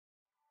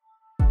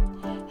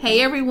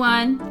Hey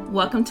everyone,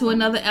 welcome to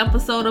another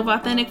episode of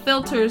Authentic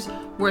Filters,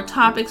 where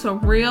topics are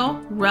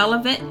real,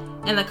 relevant,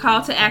 and the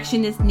call to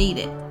action is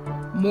needed.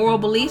 Moral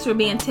beliefs are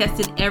being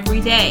tested every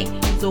day,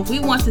 so if we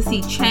want to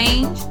see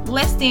change,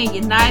 let's stand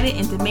united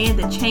and demand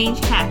that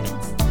change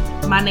happens.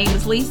 My name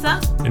is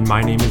Lisa. And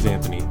my name is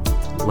Anthony.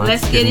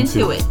 Let's get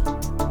into it.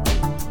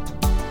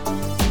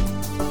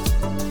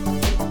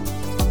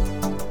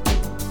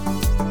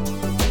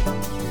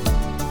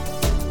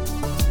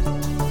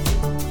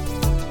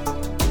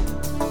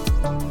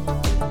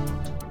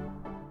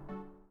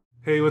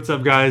 Hey, what's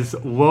up, guys?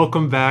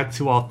 Welcome back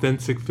to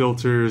Authentic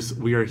Filters.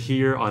 We are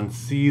here on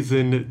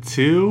season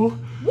 2.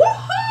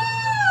 Woohoo!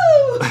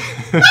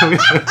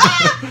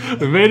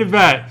 We made it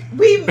back.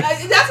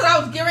 That's what I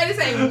was getting ready to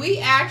say. We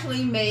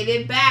actually made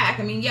it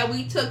back. I mean,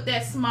 we took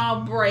that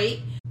small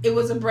break. It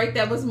was a break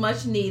that was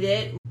much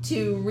needed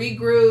to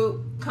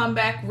regroup, come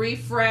back,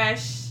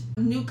 refresh,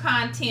 new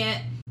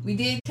content. We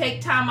did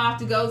take time off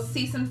to go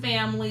see some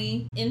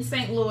family in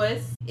St.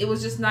 Louis. It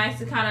was just nice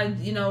to kind of,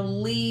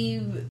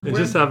 leave. And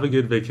just have a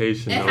good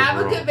vacation. And overall.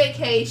 have a good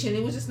vacation.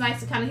 It was just nice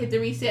to kind of hit the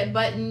reset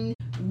button.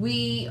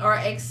 We are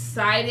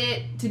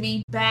excited to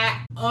be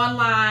back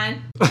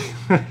online.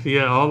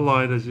 Yeah,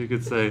 online, as you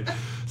could say.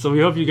 So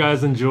we hope you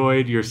guys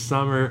enjoyed your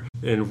summer.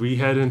 And we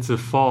head into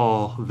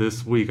fall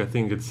this week. I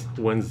think it's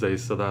Wednesday,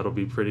 so that'll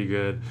be pretty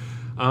good.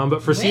 But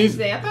for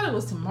Wednesday? I thought it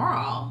was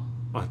tomorrow.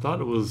 I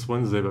thought it was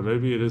Wednesday, but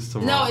maybe it is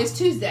tomorrow. No, it's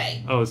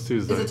Tuesday. Oh, it's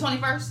Tuesday. Is it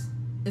 21st?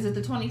 Is it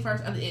the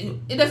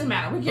 21st? It doesn't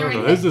matter. We're getting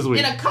ready. It's this week.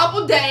 In a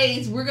couple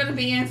days, we're going to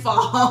be in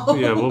fall.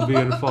 Yeah, we'll be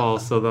in fall,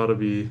 so that'll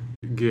be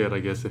good, I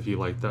guess, if you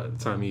like that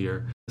time of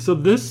year. So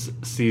this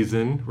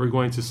season, we're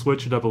going to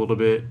switch it up a little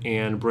bit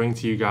and bring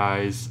to you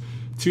guys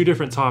 2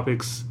 different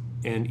topics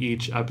in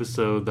each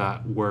episode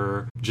that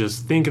we're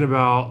just thinking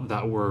about,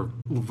 that we're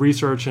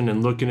researching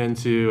and looking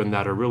into, and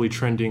that are really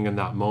trending in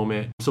that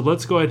moment. So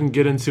let's go ahead and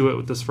get into it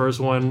with this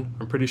first one.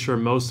 I'm pretty sure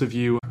most of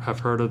you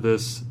have heard of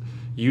this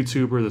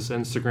YouTuber, this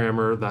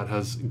Instagrammer that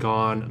has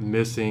gone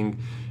missing.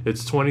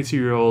 It's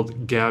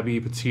 22-year-old Gabby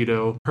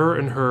Petito. Her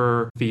and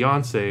her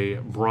fiance,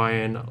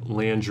 Brian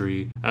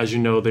Landry, as you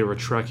know, they were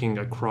trekking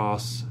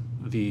across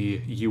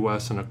the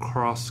U.S. on a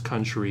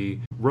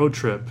cross-country road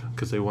trip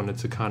because they wanted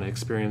to kind of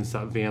experience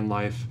that van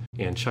life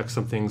and check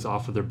some things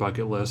off of their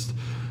bucket list.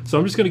 So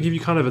I'm just going to give you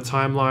kind of a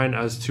timeline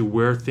as to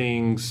where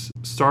things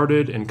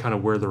started and kind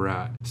of where they're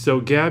at.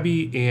 So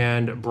Gabby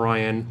and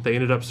Brian, they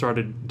ended up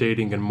started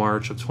dating in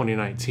March of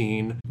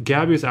 2019.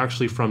 Gabby is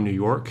actually from New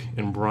York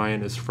and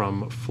Brian is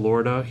from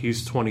Florida.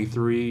 He's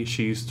 23,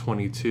 she's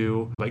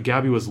 22. But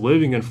Gabby was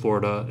living in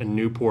Florida, in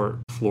Newport,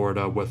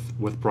 Florida,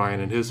 with Brian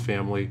and his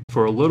family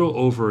for a little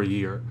over a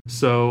year.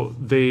 So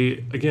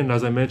they, again,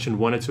 as I mentioned,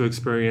 wanted to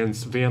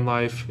experience van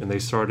life, and they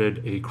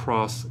started a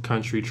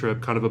cross-country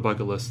trip, kind of a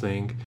bucket list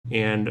thing.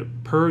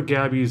 And per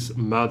Gabby's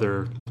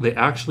mother, they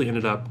actually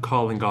ended up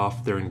calling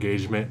off their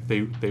engagement.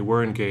 They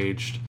were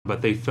engaged,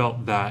 but they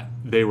felt that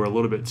they were a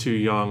little bit too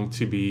young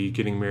to be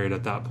getting married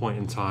at that point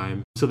in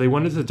time. So they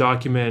wanted to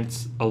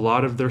document a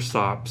lot of their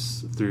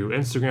stops through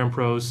Instagram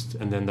posts,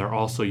 and then they're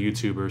also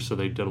YouTubers, so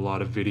they did a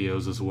lot of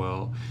videos as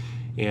well.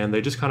 And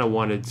they just kind of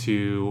wanted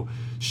to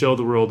show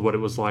the world what it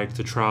was like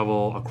to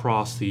travel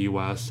across the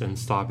U.S. and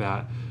stop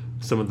at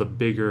some of the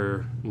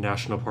bigger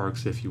national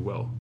parks, if you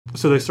will.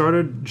 So they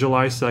started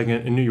July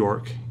 2nd in New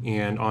York,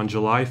 and on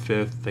July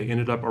 5th, they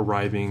ended up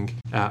arriving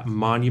at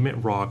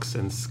Monument Rocks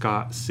in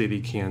Scott City,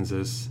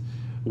 Kansas,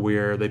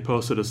 where they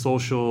posted a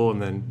social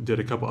and then did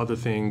a couple other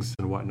things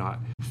and whatnot.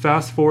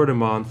 Fast forward a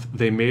month,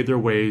 they made their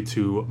way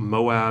to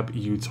Moab,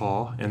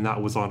 Utah, and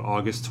that was on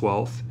August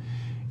 12th.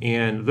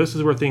 And this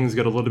is where things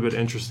get a little bit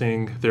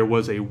interesting. There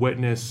was a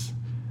witness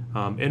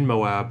in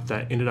Moab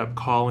that ended up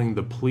calling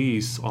the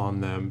police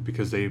on them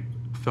because they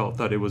felt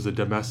that it was a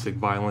domestic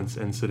violence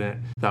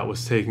incident that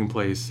was taking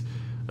place.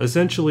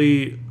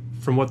 Essentially,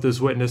 from what this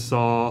witness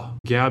saw,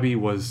 Gabby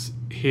was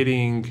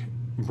hitting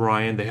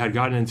Brian. They had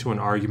gotten into an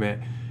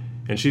argument,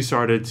 and she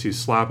started to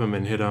slap him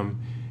and hit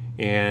him.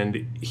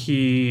 And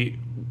he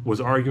was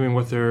arguing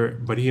with her,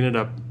 but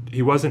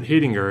he wasn't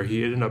hitting her.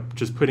 He ended up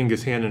just putting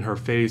his hand in her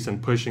face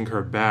and pushing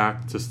her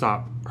back to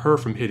stop her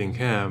from hitting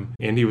him.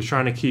 And he was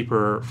trying to keep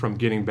her from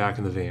getting back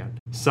in the van.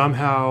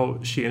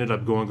 Somehow she ended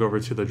up going over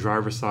to the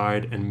driver's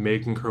side and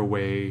making her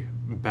way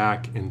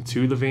back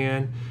into the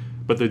van.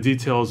 But the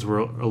details were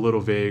a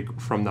little vague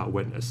from that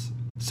witness.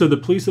 So the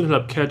police ended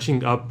up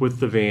catching up with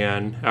the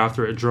van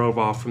after it drove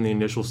off from the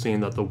initial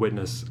scene that the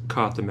witness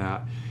caught them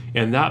at.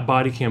 And that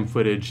body cam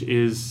footage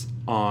is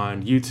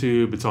on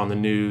YouTube. It's on the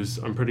news.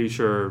 I'm pretty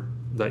sure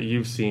that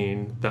you've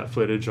seen that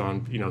footage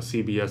on,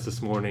 CBS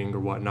This Morning or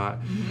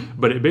whatnot. Mm-hmm.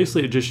 But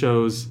it just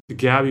shows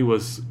Gabby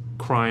was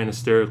crying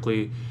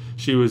hysterically.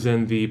 She was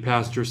in the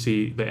passenger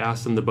seat. They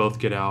asked them to both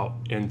get out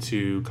and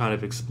to kind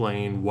of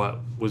explain what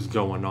was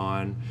going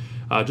on,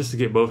 just to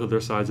get both of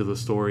their sides of the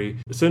story.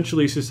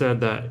 Essentially, she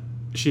said that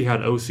she had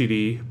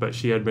OCD, but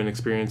she had been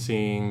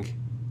experiencing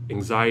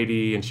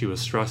anxiety and she was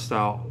stressed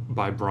out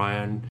by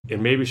Brian.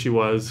 And maybe she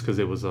was because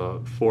it was a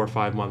 4 or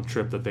 5 month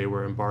trip that they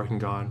were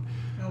embarking on.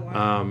 Oh,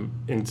 wow.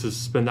 And to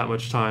spend that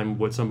much time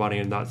with somebody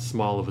in that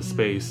small of a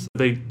space,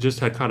 they just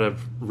had kind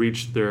of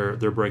reached their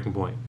breaking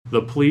point.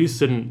 The police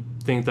didn't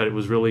think that it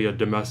was really a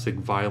domestic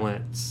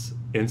violence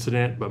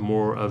incident, but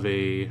more of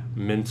a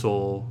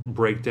mental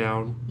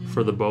breakdown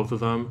for the both of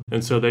them.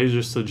 And so they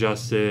just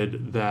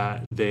suggested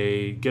that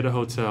they get a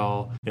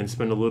hotel and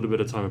spend a little bit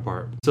of time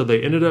apart. So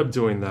they ended up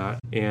doing that,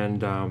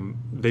 and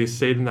they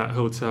stayed in that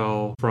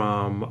hotel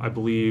from, I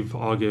believe,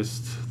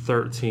 August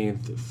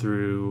 13th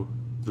through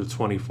the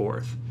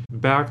 24th.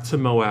 Back to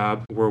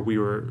Moab, where we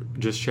were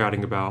just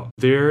chatting about,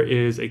 there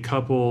is a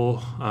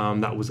couple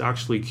that was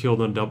actually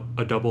killed in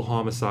a double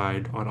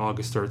homicide on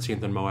August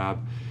 13th in Moab.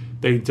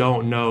 They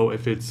don't know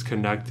if it's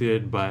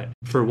connected, but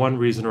for one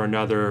reason or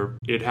another,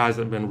 it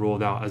hasn't been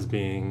ruled out as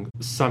being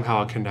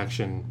somehow a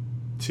connection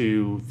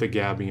to the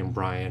Gabby and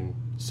Brian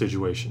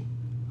situation.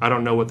 I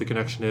don't know what the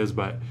connection is,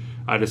 but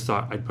I just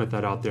thought I'd put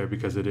that out there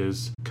because it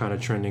is kind of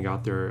trending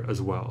out there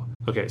as well.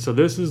 Okay, so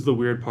this is the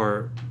weird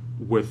part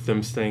with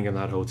them staying in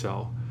that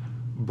hotel.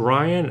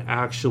 Brian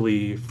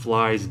actually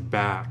flies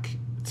back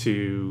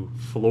to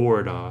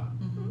Florida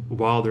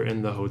while they're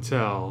in the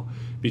hotel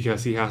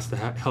because he has to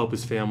help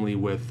his family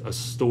with a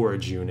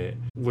storage unit,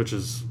 which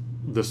is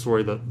the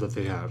story that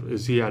they have,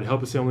 is he had to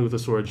help his family with a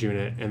storage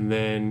unit, and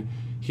then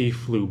he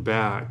flew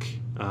back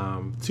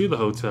to the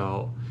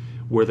hotel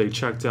where they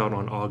checked out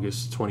on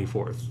August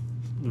 24th.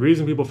 The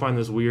reason people find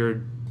this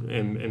weird,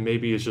 and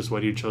maybe it's just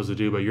what he chose to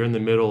do, but you're in the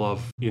middle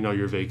of,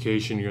 your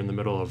vacation, you're in the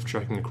middle of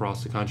trekking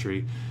across the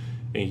country,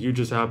 and you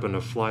just happen to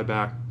fly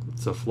back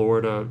to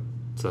Florida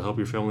to help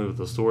your family with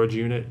the storage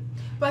unit.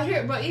 But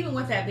even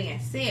with that being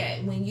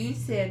said, when you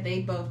said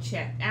they both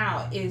checked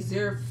out, is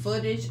there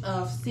footage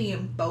of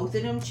seeing both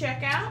of them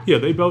check out? Yeah,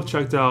 they both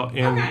checked out,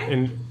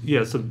 and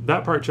yeah, so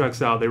that part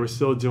checks out. They were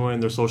still doing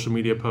their social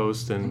media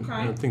posts and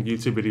I think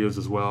YouTube videos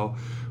as well,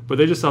 but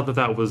they just thought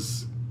that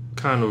was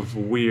kind of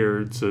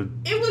weird.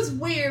 It was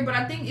weird, but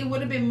I think it would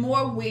have been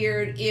more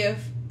weird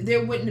if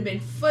there wouldn't have been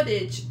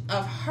footage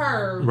of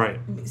her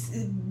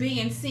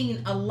being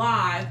seen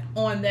alive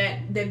on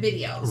that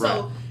video. Right.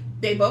 So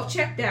they both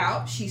checked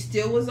out. She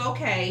still was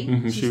okay.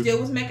 She still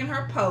was making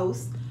her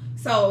posts.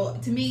 So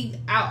to me,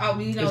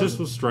 it just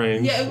was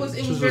strange. Yeah, it was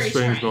very a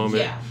strange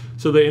moment. Yeah.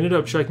 So they ended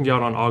up checking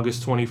out on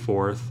August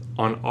 24th.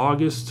 On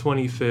August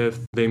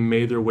 25th, they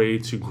made their way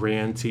to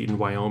Grand Teton,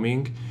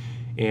 Wyoming.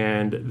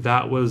 And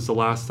that was the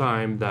last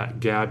time that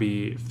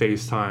Gabby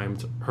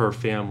FaceTimed her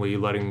family,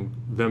 letting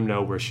them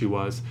know where she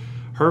was.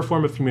 Her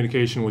form of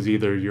communication was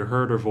either you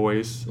heard her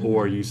voice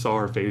or you saw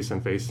her face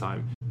in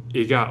FaceTime.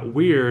 It got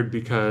weird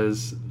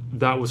because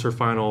that was her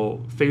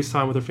final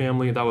FaceTime with her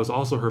family. That was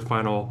also her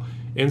final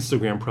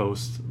Instagram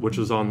post, which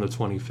was on the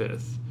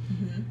 25th.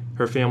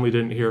 Her family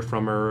didn't hear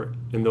from her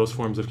in those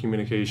forms of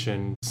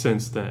communication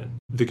since then.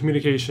 The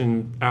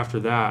communication after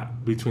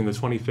that, between the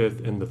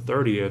 25th and the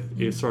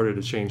 30th, it started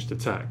to change to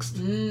text.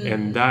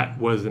 And that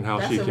wasn't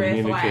how she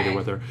communicated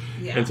with her.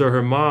 Yeah. And so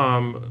her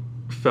mom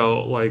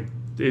felt like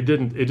it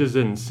just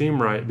didn't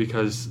seem right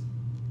because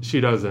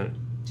she doesn't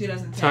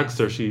text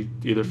her. She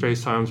either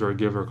FaceTimes or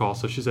give her a call.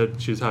 So she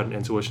said she's had an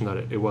intuition that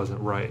it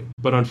wasn't right.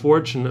 But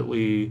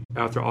unfortunately,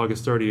 after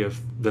August 30th,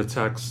 the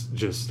text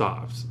just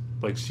stopped.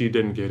 Like, she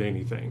didn't get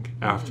anything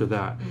after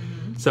that.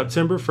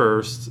 September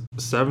 1st,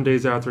 7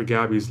 days after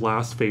Gabby's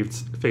last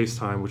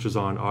FaceTime, which was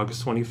on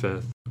August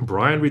 25th,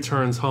 Brian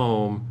returns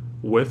home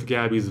with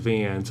Gabby's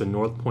van to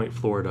North Point,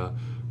 Florida,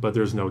 but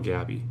there's no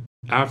Gabby.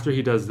 After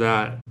he does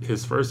that,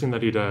 his first thing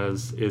that he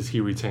does is he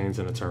retains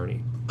an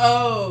attorney.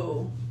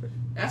 Oh,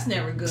 that's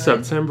never good.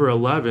 September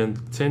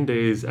 11th, 10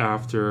 days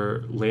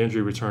after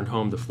Landry returned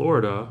home to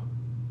Florida,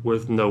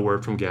 with no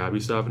word from Gabby,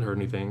 so I haven't heard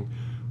anything,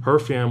 her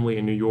family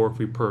in New York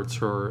reports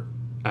her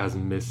as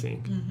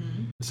missing.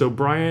 So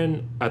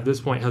Brian, at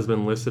this point, has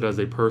been listed as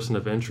a person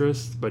of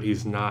interest, but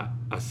he's not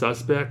a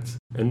suspect.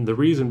 And the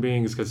reason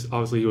being is because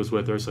obviously he was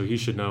with her, so he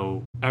should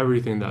know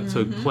everything that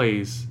took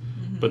place,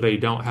 but they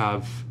don't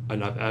have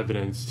enough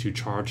evidence to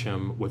charge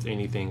him with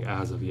anything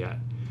as of yet.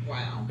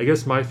 Wow. I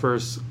guess my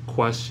first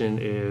question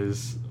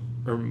is,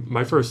 or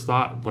my first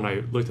thought when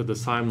I looked at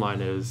this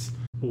timeline is,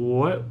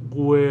 what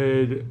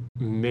would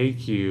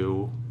make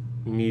you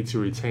need to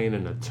retain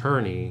an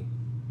attorney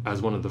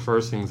as one of the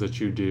first things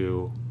that you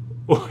do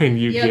when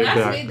you get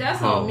back that's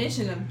home? A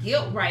admission of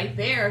guilt right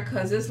there,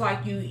 because it's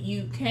like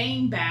you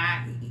came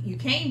back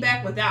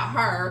without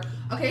her.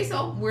 Okay,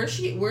 so where's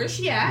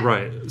she at?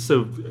 Right.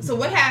 So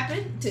what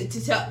happened? To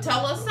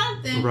tell us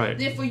something. Right.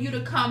 Then for you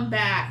to come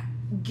back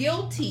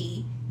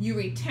guilty, you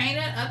retain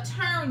an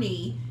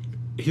attorney.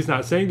 He's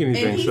not saying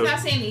anything. And he's not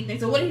saying anything.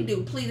 So what did he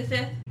do? Plead the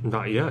fifth?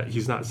 Not yet.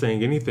 He's not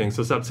saying anything.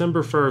 So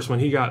September 1st, when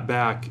he got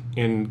back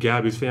and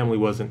Gabby's family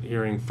wasn't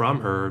hearing from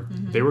her,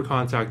 they were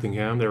contacting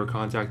him. They were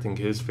contacting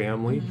his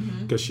family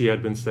because she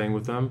had been staying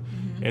with them.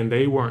 And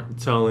they didn't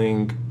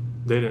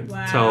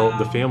tell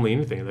the family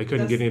anything. They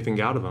couldn't get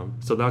anything out of him.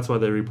 So that's why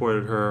they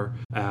reported her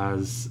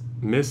as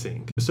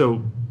missing.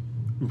 So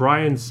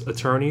Brian's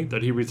attorney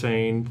that he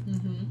retained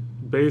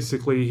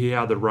basically he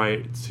had the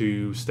right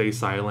to stay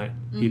silent.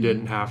 He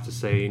didn't have to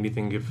say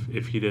anything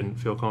if he didn't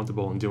feel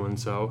comfortable in doing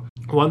so.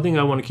 One thing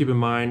I want to keep in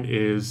mind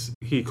is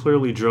he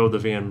clearly drove the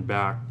van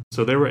back.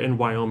 So they were in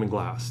Wyoming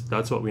last.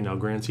 That's what we know.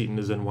 Grand Teton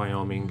is in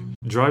Wyoming.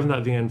 Driving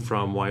that van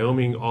from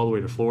Wyoming all the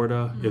way to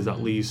Florida is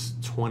at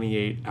least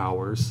 28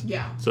 hours.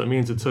 Yeah. So it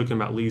means it took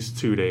him at least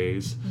 2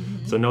 days.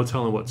 So no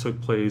telling what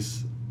took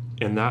place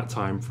in that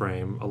time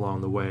frame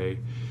along the way.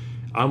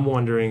 I'm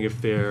wondering if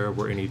there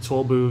were any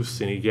toll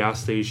booths, any gas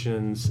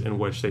stations in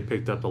which they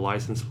picked up the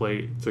license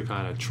plate to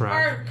kind of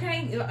track.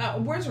 Or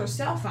where's her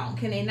cell phone?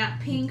 Can they not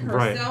ping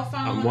her cell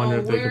phone? I'm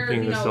wondering if they could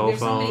ping the cell there's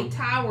phone. There's so many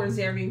towers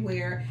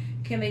everywhere.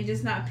 Can they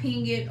just not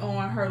ping it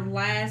on her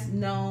last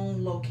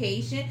known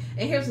location?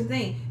 And here's the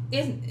thing: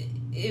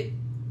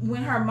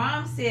 when her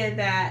mom said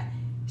that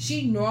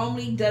she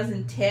normally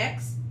doesn't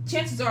text,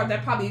 chances are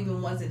that probably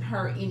even wasn't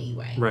her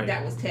anyway. Right.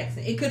 That was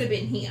texting. It could have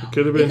been him. It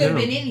could have been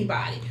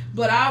anybody.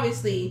 But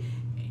obviously,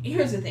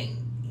 here's the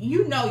thing: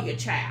 you know your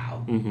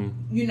child.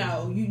 You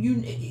know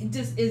you it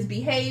just is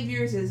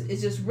behaviors,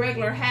 is just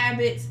regular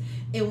habits,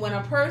 and when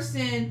a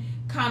person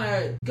kind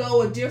of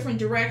go a different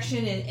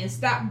direction and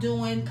stop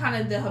doing kind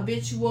of the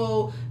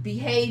habitual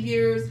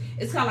behaviors,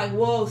 it's kind of like,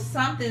 whoa,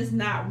 something's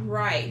not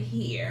right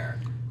here.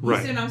 You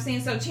see what I'm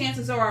saying? So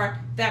chances are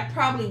that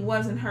probably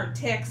wasn't her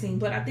texting.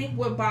 But I think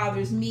what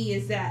bothers me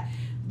is that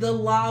the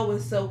law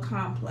is so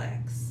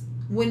complex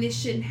when it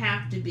shouldn't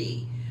have to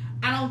be.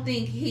 I don't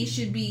think he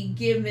should be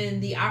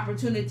given the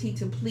opportunity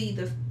to plead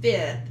the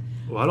fifth.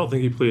 Well, I don't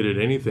think he pleaded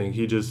anything.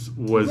 He just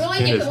was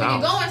in his house. When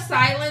you go in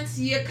silence,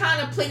 you're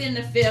kind of pleading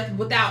the fifth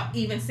without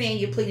even saying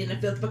you're pleading the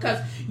fifth, because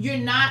you're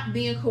not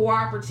being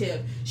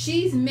cooperative.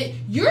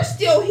 You're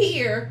still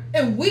here,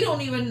 and we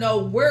don't even know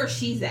where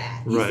she's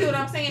at. You see what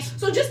I'm saying?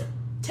 So just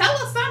tell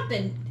us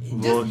something.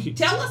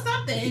 Tell us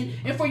something.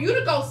 And for you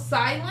to go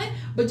silent,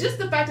 but just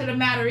the fact of the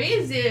matter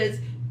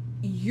is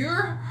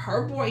you're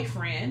her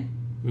boyfriend.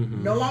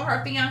 No longer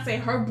her fiance,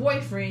 her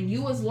boyfriend.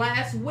 You was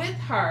last with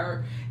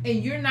her,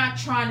 and you're not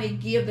trying to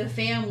give the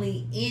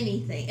family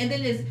anything. And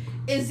then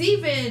it's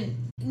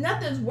even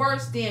nothing's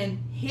worse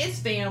than his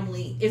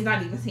family is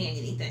not even saying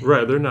anything.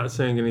 Right, they're not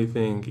saying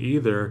anything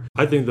either.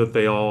 I think that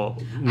they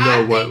all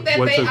know what took place.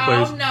 I think that they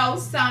all know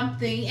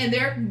something, and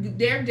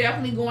they're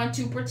definitely going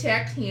to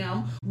protect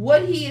him.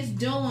 What he is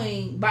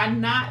doing by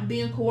not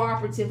being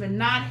cooperative and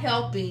not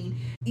helping,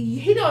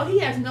 he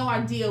has no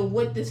idea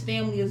what this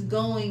family is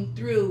going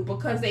through,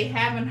 because they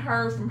haven't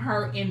heard from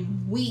her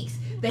in weeks.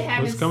 They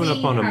haven't seen her. It's coming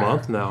up on a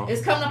month now.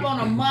 It's coming up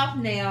on a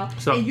month now,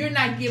 and you're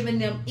not giving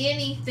them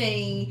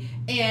anything,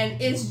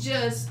 and it's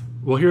just...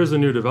 Well, here's a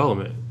new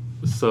development.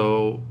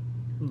 So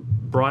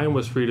Brian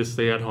was free to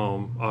stay at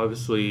home.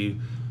 Obviously,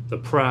 the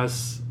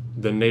press,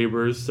 the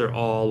neighbors, they're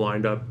all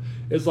lined up.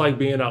 It's like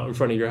being out in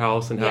front of your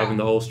house and having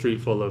the whole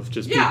street full of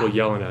just people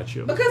yelling at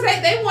you. Because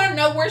they want to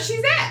know where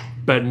she's at.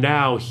 But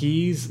now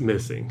he's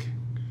missing.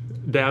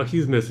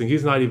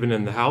 He's not even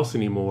in the house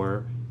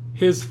anymore.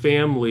 His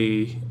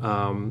family,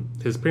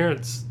 his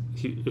parents,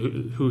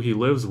 who he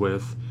lives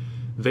with,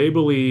 they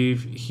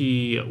believe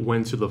he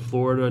went to the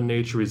Florida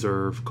Nature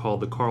Reserve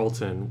called the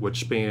Carlton, which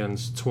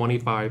spans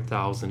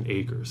 25,000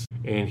 acres.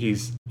 And he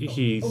Why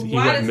went missing.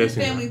 Why does his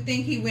family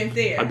think he went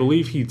there? I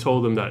believe he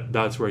told them that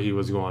that's where he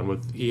was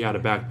going. He had a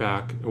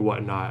backpack and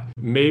whatnot.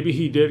 Maybe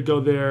he did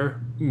go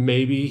there.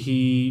 Maybe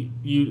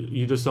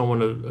you just don't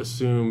want to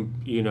assume,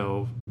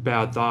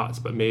 bad thoughts,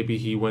 but maybe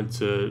he went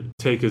to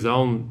take his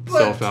own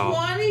self out.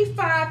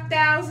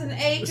 25,000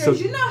 acres. So,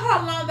 you know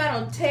how long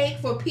that'll take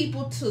for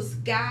people to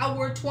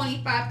scour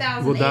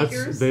 25,000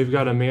 acres? They've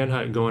got a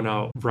manhunt going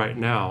out right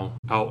now,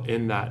 out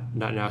in that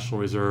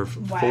National Reserve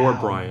for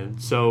Brian.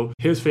 So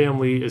his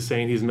family is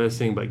saying he's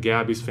missing, but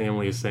Gabby's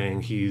family is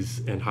saying he's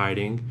in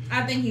hiding.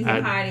 I think he's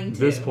in hiding too. At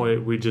this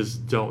point, we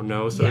just don't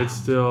know. So it's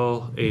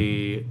still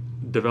a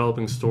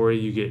developing story.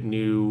 You get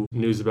new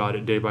news about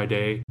it day by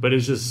day, but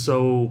it's just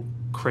so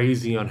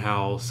crazy on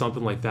how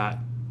something like that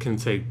can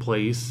take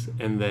place,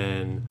 and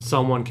then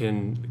someone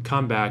can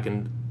come back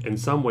and in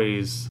some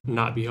ways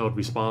not be held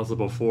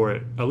responsible for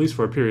it, at least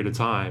for a period of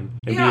time,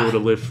 and be able to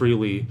live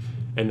freely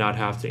and not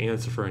have to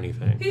answer for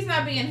anything. He's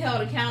not being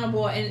held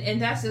accountable, and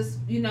that's just,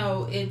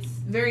 it's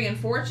very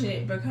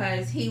unfortunate,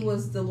 because he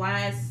was the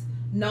last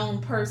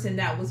known person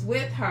that was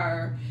with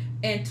her,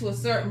 and to a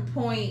certain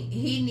point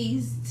he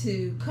needs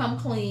to come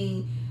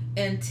clean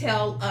and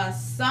tell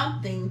us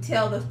something,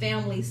 tell the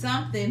family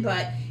something.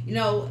 But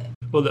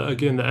well,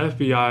 again, the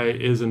FBI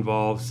is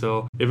involved,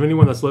 so if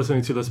anyone that's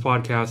listening to this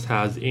podcast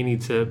has any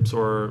tips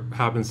or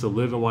happens to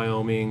live in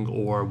Wyoming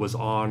or was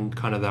on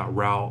kind of that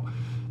route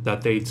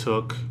that they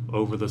took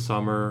over the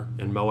summer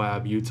in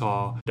Moab,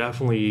 Utah,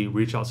 definitely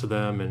reach out to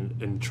them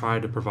and try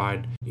to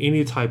provide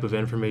any type of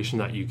information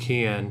that you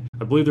can.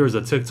 I believe there was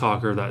a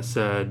TikToker that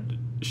said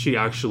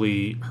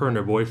her and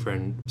her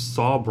boyfriend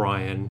saw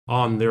Brian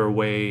on their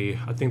way.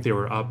 I think they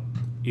were up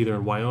either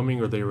in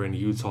Wyoming or they were in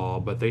Utah,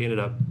 but they ended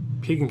up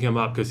picking him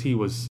up because he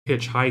was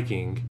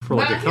hitchhiking for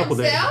like By a couple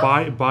days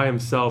himself? by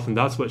himself, and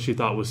that's what she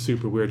thought was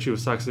super weird. She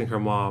was texting her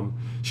mom.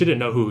 She didn't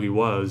know who he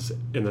was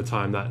in the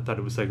time that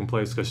it was taking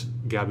place because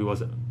Gabby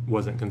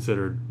wasn't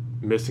considered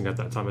missing at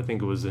that time. I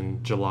think it was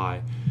in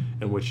July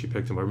in which she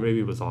picked him, or maybe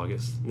it was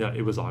August. No,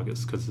 it was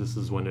August because this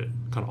is when it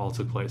kind of all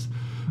took place.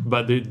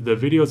 But the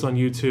videos on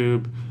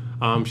YouTube,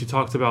 she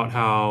talked about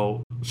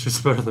how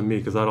she's better than me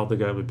because I don't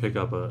think I would pick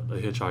up a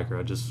hitchhiker.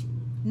 I just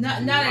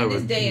Not in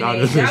this day and not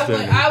in age. this day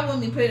and age. I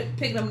wouldn't be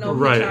picking up no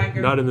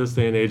hitchhiker. Not in this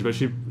day and age. But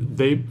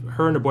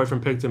her and her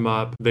boyfriend picked him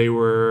up. They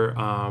were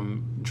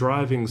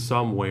driving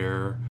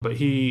somewhere, but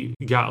he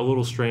got a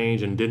little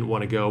strange and didn't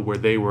want to go where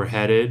they were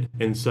headed,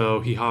 and so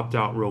he hopped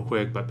out real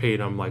quick, but paid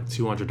him like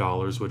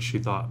 $200, which she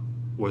thought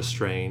was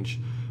strange.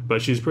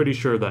 But she's pretty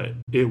sure that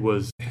it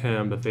was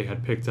him that they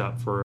had picked up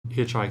for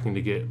hitchhiking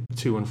to get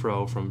to and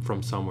fro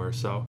from somewhere.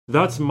 So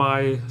that's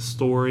my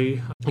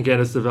story. Again,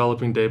 it's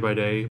developing day by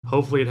day.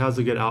 Hopefully it has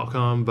a good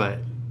outcome, but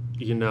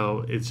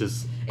it's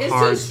just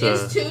hard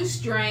It's too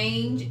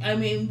strange. I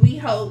mean, we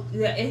hope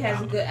that it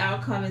has a good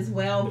outcome as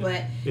well,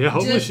 but yeah,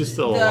 hopefully she's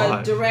still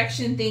alive. The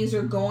direction things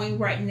are going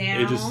right now,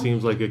 it just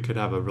seems like it could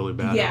have a really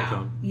bad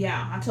outcome.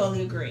 Yeah, I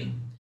totally agree.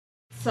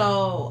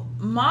 So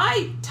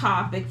my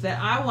topic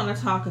that I want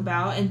to talk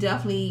about and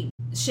definitely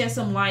shed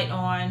some light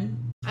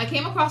on, I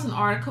came across an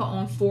article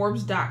on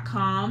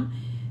Forbes.com,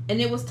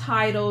 and it was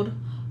titled,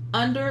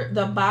 "Under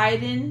the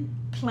Biden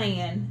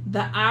Plan,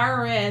 the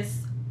IRS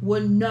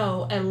would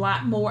know a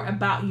lot more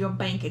about your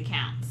bank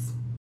accounts."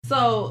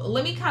 So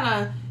let me kind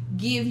of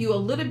give you a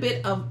little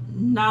bit of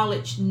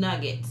knowledge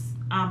nuggets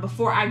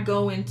before I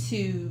go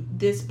into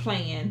this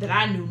plan that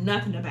I knew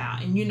nothing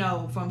about.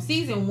 And from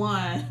season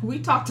 1, we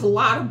talked a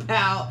lot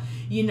about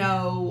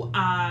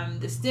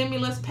the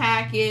stimulus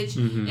package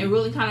and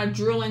really kind of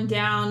drilling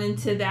down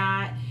into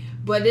that.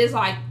 But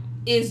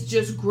it's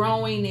just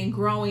growing and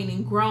growing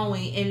and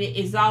growing, and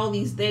it's all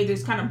these days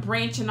there's kind of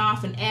branching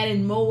off and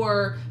adding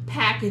more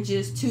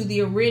packages to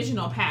the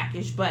original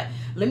package. But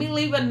let me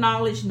leave a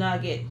knowledge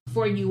nugget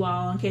for you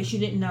all in case you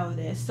didn't know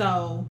this.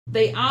 So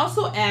they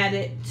also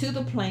added to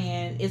the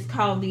plan, it's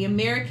called the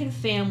American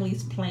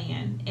Families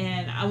Plan,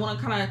 and I want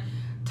to kind of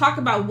talk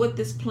about what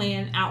this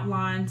plan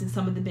outlines and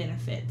some of the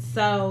benefits.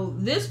 So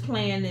this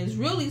plan is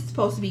really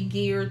supposed to be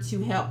geared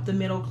to help the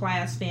middle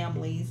class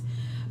families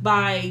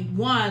by,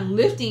 one,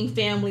 lifting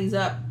families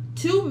up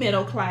to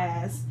middle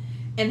class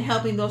and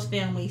helping those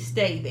families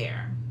stay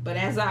there. But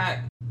as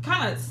I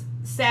kind of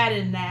sat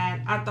in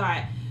that, I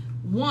thought,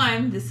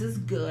 one, this is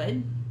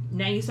good.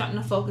 Now you're starting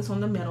to focus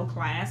on the middle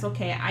class.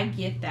 Okay, I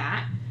get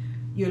that.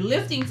 You're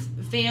lifting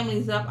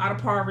families up out of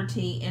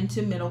poverty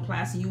into middle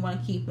class, and you want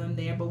to keep them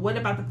there. But what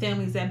about the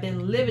families that have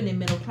been living in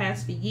middle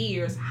class for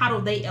years? How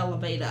do they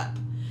elevate up?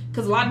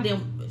 Because a lot of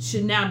them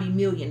should now be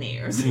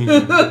millionaires. You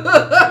would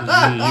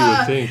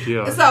think,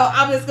 yeah. So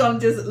I'm just going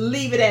to just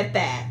leave it at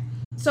that.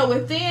 So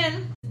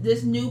within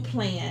this new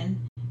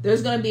plan,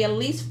 there's going to be at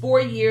least 4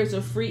 years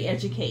of free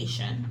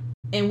education.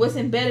 And what's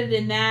embedded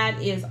in that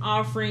is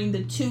offering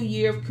the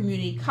 2-year of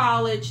community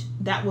college.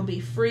 That will be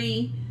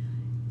free.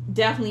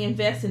 Definitely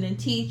investing in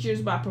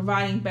teachers by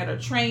providing better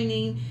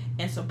training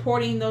and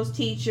supporting those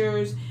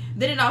teachers.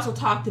 Then it also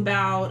talked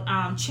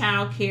about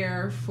child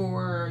care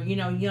for,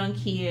 young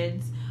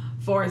kids,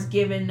 far as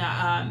giving,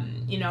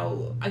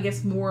 I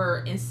guess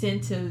more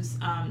incentives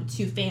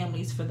to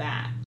families for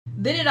that.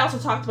 Then it also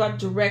talked about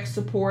direct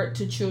support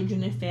to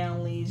children and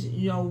families.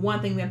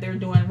 One thing that they're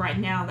doing right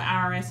now, the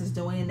IRS is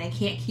doing, and they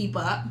can't keep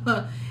up,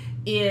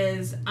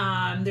 is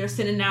they're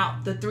sending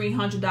out the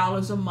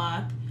 $300 a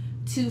month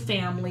to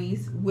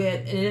families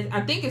with, and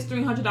I think it's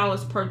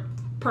 $300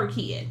 per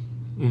kid.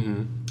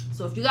 Mm-hmm.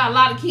 So if you got a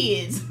lot of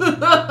kids,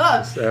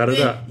 add it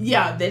up.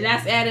 Yeah, then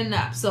that's adding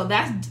up. So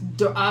that's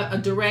a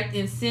direct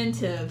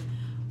incentive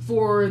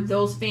for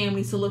those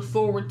families to look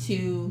forward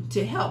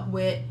to help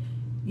with,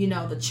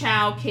 the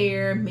child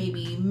care,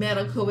 maybe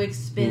medical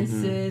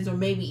expenses, or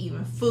maybe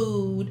even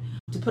food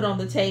to put on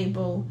the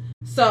table.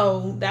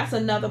 So that's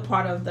another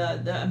part of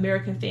the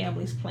American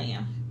Families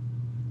Plan.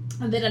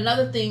 And then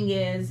another thing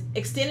is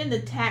extending the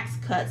tax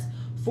cuts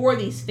for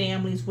these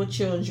families with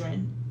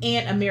children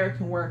and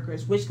American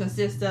workers, which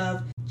consists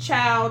of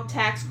child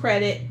tax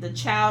credit, the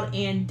child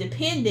and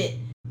dependent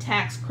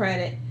tax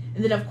credit,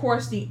 and then of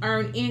course the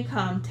earned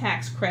income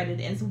tax credit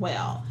as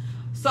well.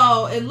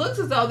 So it looks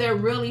as though they're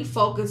really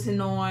focusing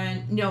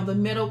on, the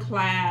middle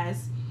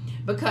class,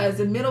 because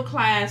the middle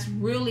class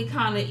really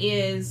kind of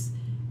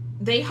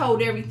they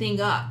hold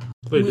everything up.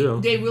 They do.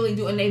 They really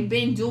do, and they've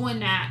been doing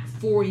that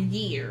for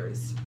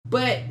years.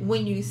 But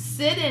when you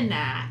sit in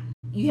that,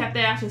 you have to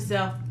ask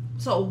yourself,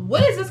 so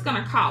what is this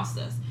going to cost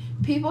us?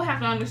 People have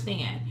to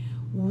understand,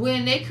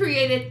 when they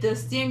created the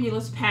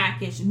stimulus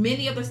package, I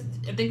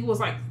think it was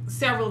like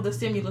several of the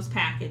stimulus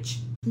package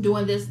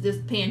during this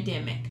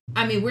pandemic.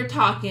 I mean, we're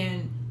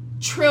talking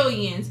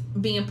trillions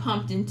being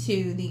pumped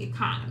into the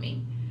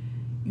economy.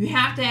 You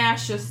have to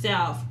ask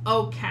yourself,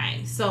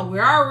 okay, so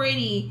we're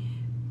already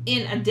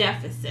in a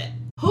deficit.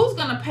 Who's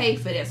going to pay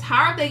for this?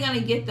 How are they going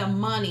to get the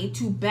money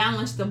to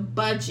balance the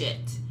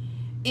budget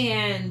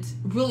and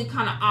really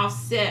kind of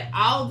offset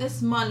all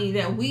this money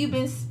that we've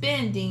been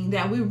spending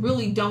that we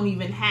really don't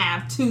even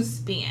have to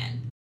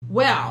spend.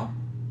 Well,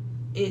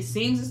 it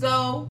seems as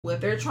though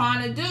what they're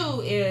trying to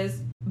do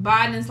is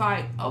Biden's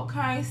like,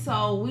 okay,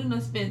 so we're going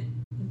to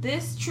spend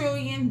this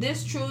trillion,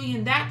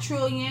 that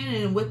trillion,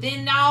 and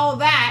within all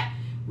that,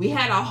 we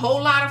had a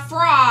whole lot of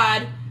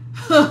fraud,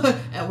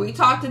 and we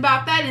talked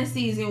about that in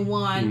season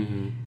 1.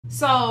 Mm-hmm.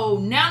 So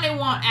now they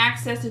want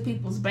access to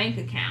people's bank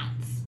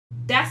accounts.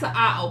 That's an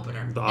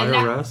eye-opener. The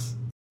IRS?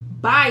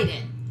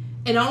 Biden.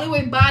 And the only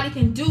way Biden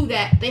can do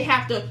that,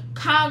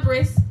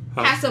 Congress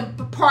has to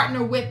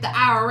partner with the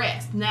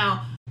IRS.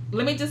 Now,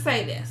 let me just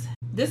say this.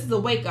 This is a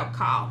wake-up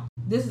call.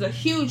 This is a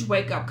huge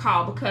wake-up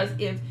call, because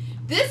if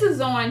this is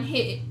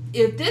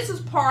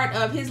part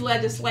of his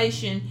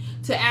legislation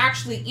to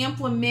actually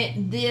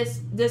implement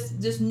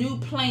this new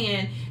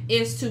plan,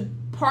 is to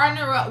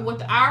partner up with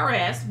the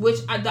IRS, which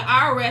the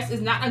IRS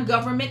is not a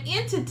government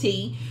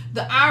entity.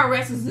 The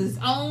IRS is its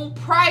own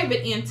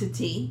private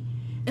entity.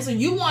 And so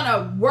you want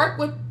to work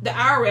with the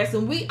IRS,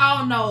 and we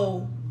all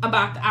know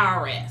about the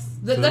IRS.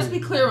 Let's be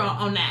clear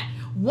on that.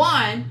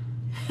 One,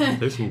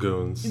 they're some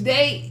goons.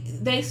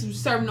 They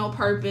serve no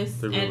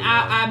purpose. Really, and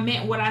I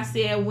meant what I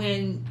said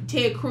when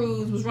Ted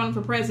Cruz was running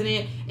for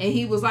president and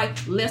he was like,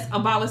 let's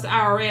abolish the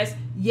IRS.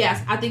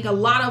 Yes, I think a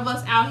lot of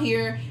us out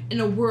here in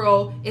the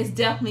world is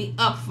definitely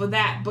up for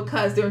that,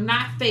 because they're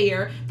not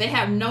fair. They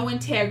have no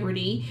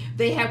integrity.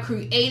 They have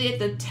created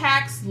the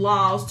tax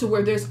laws to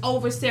where there's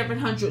over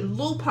 700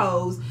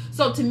 loopholes.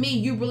 So to me,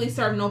 you really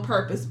serve no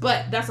purpose.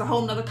 But that's a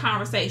whole nother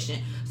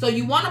conversation. So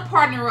you want to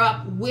partner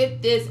up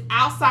with this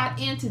outside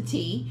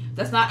entity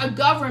that's not a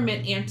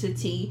government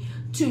entity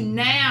to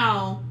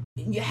now,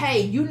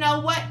 hey, you know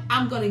what?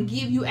 I'm going to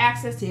give you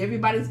access to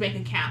everybody's bank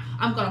account.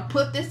 I'm going to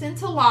put this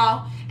into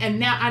law, and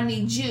now I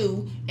need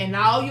you and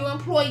all your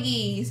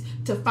employees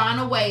to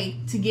find a way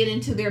to get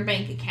into their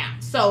bank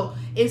account. So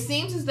it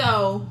seems as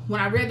though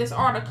when I read this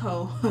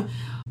article, and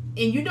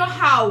you know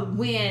how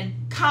when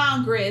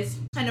Congress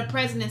and the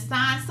president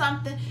sign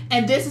something,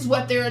 and this is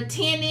what their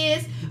intent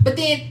is, but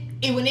then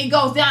when it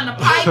goes down the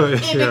pipe,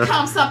 it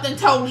becomes something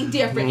totally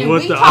different. And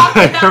we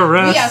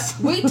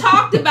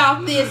talked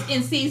about this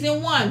in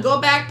season 1.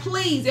 Go back,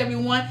 please,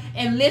 everyone,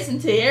 and listen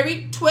to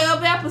every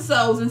 12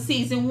 episodes in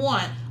season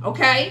 1.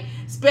 Okay?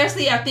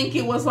 Especially, I think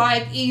it was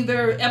like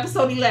either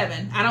episode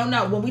 11. I don't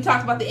know, when we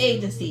talked about the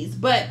agencies.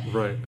 But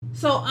right.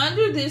 So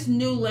under this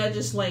new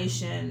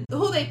legislation,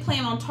 who they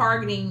plan on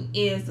targeting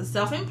is the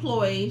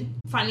self-employed,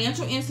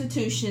 financial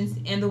institutions,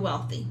 and the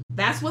wealthy.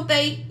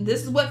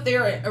 This is what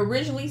they're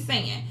originally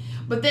saying.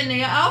 But then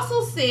they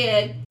also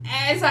said,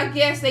 as I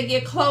guess they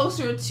get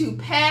closer to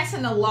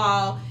passing the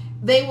law,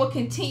 they will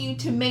continue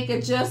to make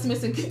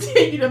adjustments and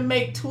continue to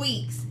make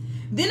tweaks.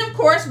 Then, of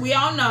course, we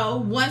all know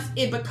once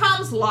it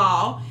becomes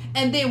law,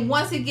 and then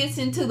once it gets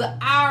into the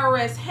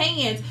IRS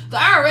hands, the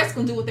IRS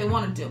can do what they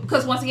want to do,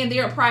 because once again,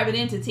 they're a private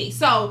entity.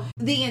 So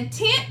the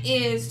intent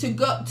is to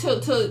go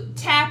to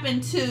tap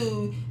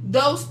into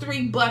those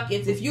 3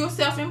 buckets. If you're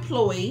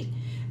self-employed,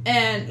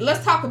 and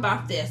let's talk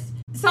about this.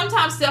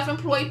 Sometimes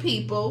self-employed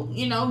people,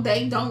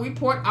 they don't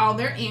report all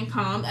their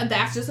income, and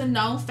that's just a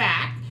known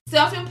fact.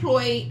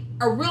 Self-employed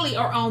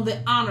are on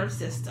the honor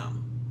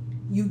system.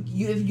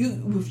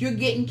 If you're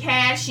getting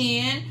cash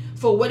in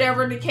for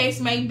whatever the case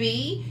may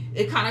be,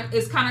 it's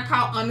kind of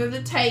called under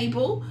the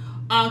table,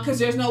 because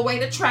there's no way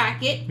to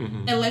track it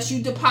unless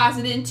you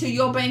deposit it into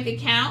your bank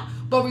account.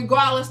 But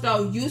regardless,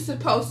 though, you're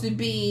supposed to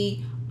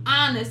be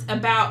honest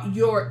about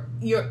your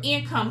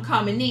income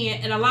coming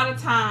in, and a lot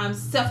of times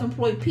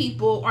self-employed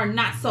people are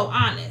not so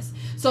honest.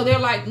 So they're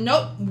like,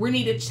 nope, we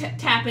need to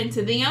tap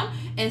into them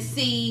and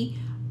see,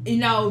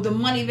 the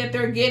money that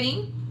they're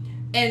getting,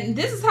 and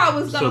this is how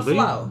it's gonna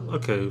flow.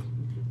 Okay.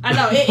 I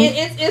know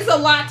it's a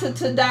lot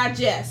to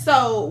digest.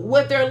 So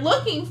what they're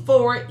looking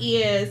for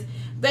is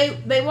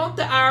they want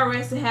the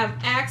IRS to have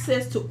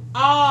access to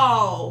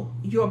all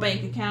your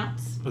bank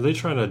accounts. Are they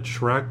trying to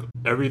track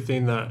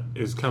everything that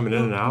is coming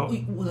in and out?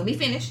 Well, let me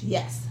finish.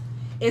 Yes.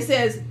 It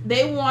says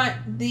they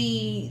want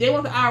the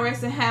IRS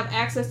to have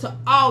access to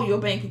all your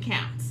bank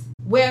accounts,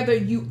 whether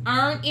you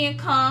earn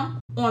income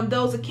on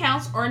those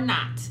accounts or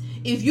not.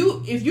 If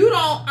you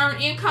don't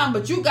earn income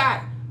but you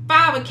got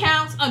 5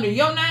 accounts under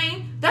your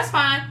name, that's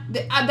fine. The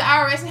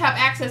IRS will have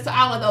access to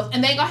all of those,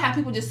 and they're gonna have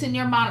people just sitting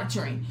there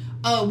monitoring.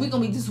 We're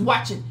gonna be just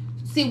watching,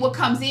 see what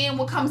comes in,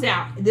 what comes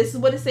out. This is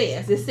what it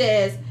says. It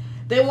says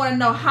they want to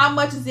know how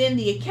much is in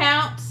the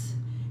accounts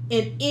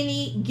in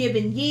any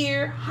given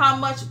year, how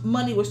much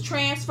money was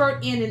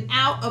transferred in and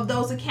out of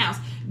those accounts.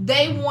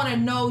 They want to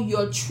know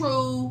your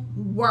true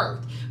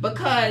worth,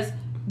 because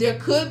there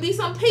could be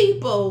some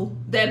people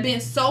that have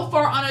been so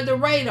far under the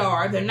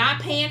radar, they're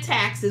not paying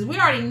taxes. We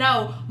already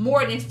know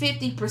more than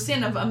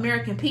 50% of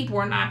American people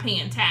are not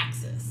paying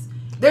taxes.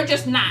 They're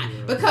just not,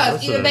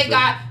 because either they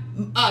got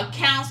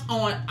accounts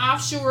on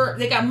offshore,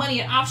 they got money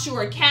in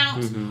offshore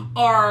accounts,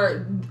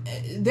 or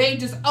they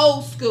just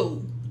old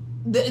school.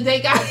 They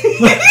got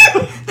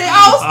they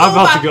old school. I'm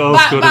about to go old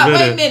school in a minute.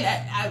 Wait a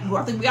minute.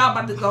 I think we all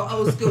about to go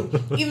old school.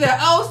 Either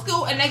old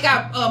school and they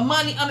got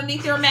money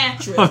underneath their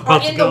mattress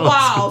or in the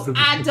walls.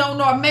 I don't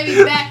know. Or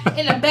maybe back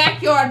in the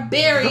backyard,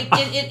 buried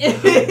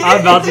in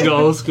I'm about to go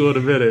old school in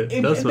a minute.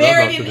 That's what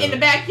buried in the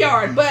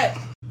backyard. But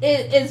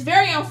it's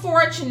very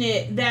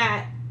unfortunate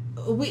that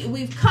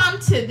we've come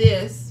to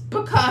this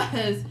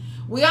because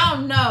we all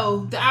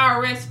know the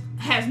IRS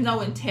has no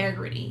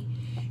integrity.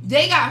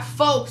 They got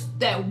folks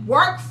that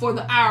work for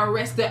the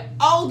IRS that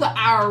owe the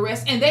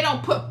IRS and they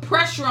don't put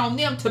pressure on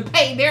them to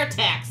pay their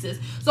taxes.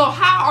 So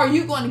how are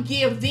you going to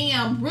give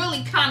them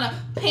really kind of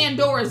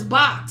Pandora's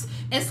box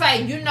and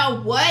say, you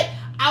know what?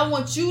 I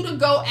want you to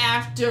go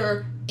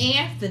after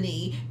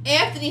Anthony.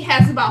 Anthony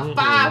has about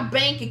 5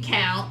 bank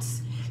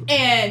accounts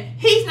and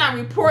he's not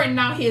reporting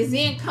out his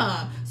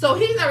income. So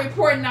he's not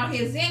reporting out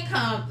his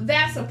income.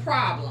 That's a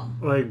problem.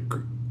 Like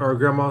our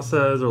grandma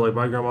says, or like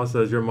my grandma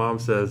says, your mom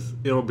says,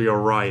 it'll be a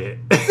riot.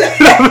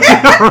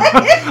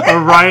 A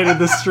riot in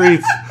the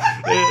streets.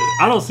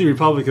 I don't see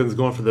Republicans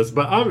going for this,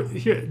 but I'm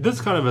here. This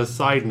is kind of a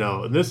side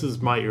note, and this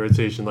is my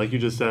irritation. Like you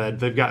just said,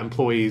 they've got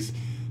employees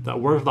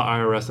that work for the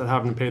IRS that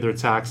haven't paid their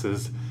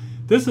taxes.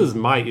 This is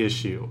my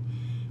issue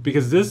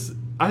because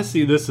I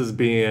see this as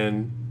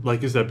being,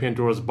 like you said,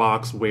 Pandora's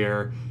box,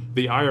 where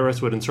the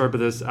IRS would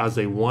interpret this as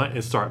they want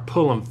and start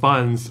pulling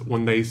funds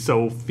when they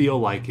so feel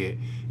like it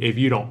if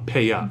you don't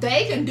pay up.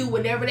 They can do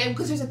whatever they,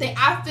 because here's the thing,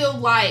 I feel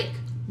like,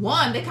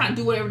 one, they kind of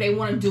do whatever they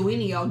want to do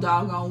any old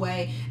doggone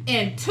way.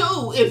 And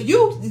two, if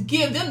you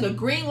give them the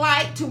green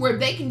light to where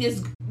they can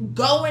just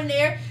go in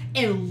there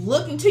and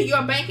look into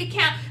your bank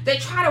account, they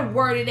try to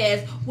word it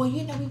as, well,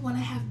 you know, we want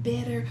to have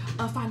better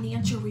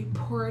financial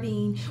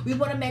reporting. We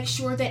want to make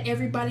sure that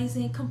everybody's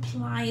in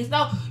compliance.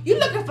 No, you're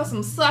looking for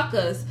some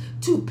suckers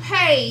to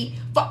pay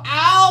for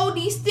all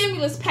these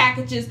stimulus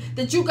packages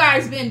that you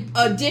guys been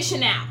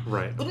dishing out.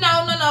 Right.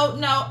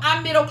 No.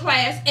 I'm middle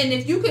class, and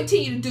if you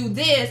continue to do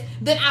this,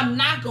 then I'm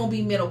not going to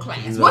be middle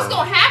class. No. What's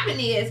going to happen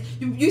is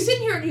you sit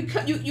here,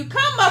 you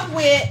come up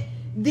with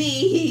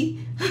the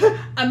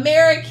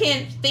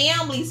American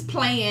Families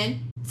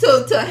Plan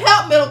to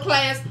help middle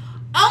class,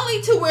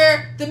 only to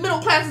where the middle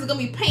class is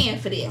going to be paying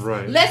for this.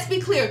 Right. Let's be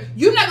clear.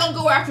 You're not going to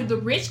go after the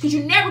rich because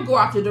you never go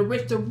after the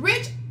rich. The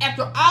rich,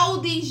 after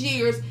all these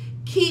years,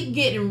 keep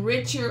getting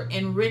richer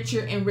and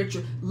richer and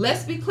richer.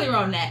 Let's be clear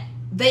on that.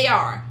 They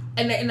are.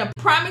 And a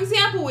prime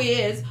example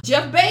is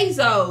Jeff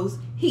Bezos.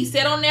 He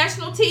said on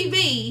national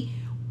TV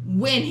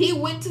when he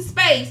went to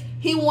space,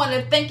 he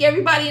wanted to thank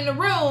everybody in the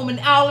room and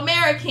all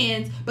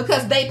Americans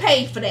because they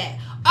paid for that.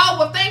 Oh,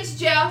 well, thanks,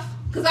 Jeff,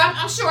 because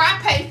I'm sure I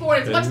paid for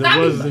it as much as I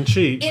wasn't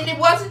cheap. And it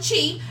wasn't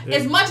cheap. Yeah.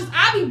 As much as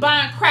I be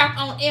buying crap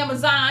on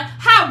Amazon,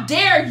 how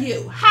dare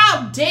you?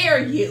 How dare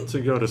you?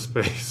 To go to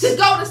space. To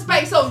go to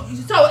space. So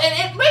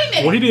and wait a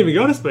minute. Well, he didn't even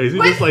go to space. He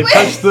just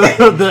touched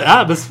the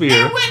atmosphere.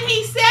 And when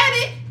he said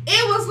it,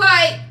 it was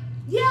like,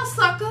 yeah,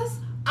 suckers.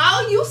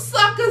 All you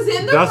suckers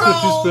in the room. That's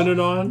what you spent it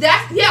on?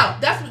 That's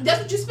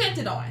what you spent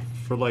it on.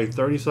 For like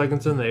 30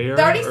 seconds in the air?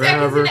 30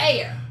 seconds in the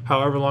air.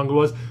 However long it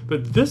was.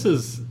 But this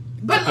is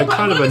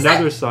kind of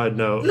another side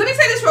note. Let me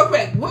say this real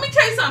quick. Let me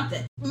tell you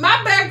something.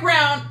 My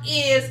background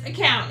is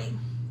accounting.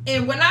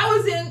 And when I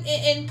was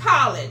in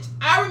college,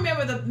 I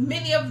remember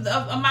many of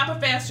my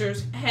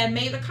professors had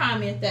made the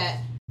comment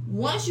that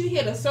once you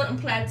hit a certain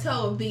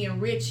plateau of being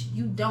rich,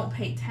 you don't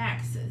pay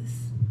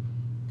taxes.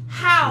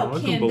 How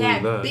can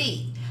that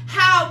be?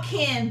 How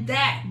can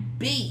that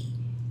be?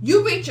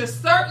 You reach a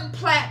certain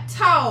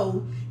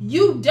plateau,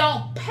 you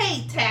don't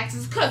pay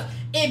taxes because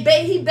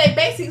they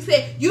basically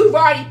said you've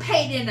already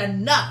paid in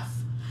enough.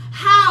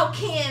 How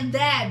can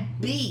that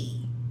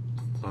be?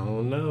 I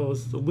don't know.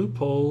 It's the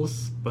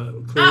loopholes,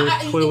 but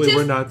clearly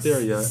we're not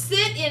there yet.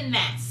 Sit in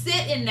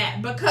that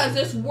because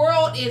this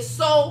world is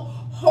so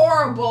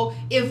horrible.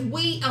 If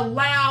we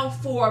allow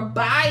for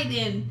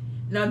Biden,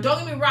 now don't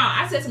get me wrong,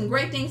 I said some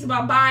great things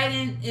about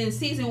Biden in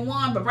season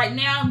 1, but right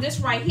now, this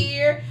right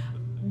here,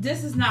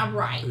 this is not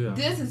right. Yeah.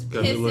 This is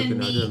pissing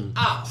me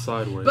off.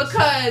 Sideways.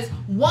 Because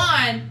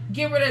one,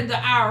 get rid of the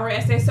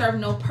IRS, they serve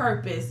no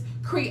purpose.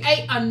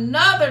 Create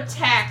another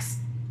tax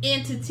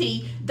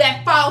entity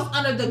that falls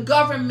under the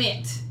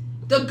government.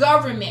 The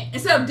government,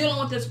 instead of dealing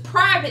with this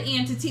private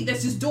entity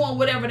that's just doing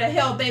whatever the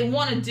hell they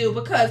want to do.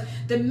 Because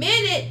the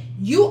minute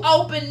you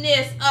open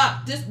this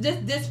up,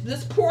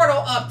 this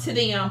portal up to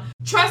them,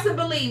 trust and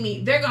believe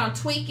me, they're gonna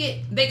tweak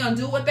it. They're gonna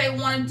do what they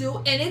want to do,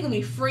 and it's gonna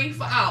be free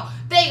for all.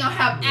 They're gonna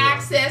have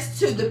access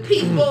to the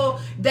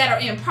people that are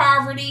in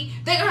poverty.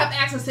 They're gonna have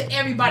access to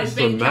everybody's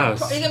bank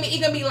account.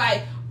 It's gonna be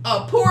like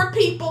poor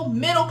people,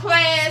 middle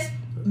class.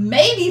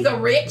 Maybe the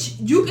rich.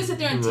 You can sit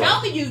there and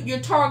tell me you're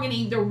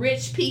targeting the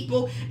rich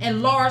people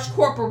and large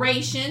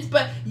corporations,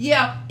 but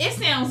yeah, it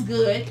sounds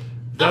good.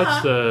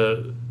 That's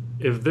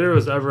if there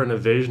was ever an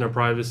invasion of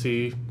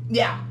privacy.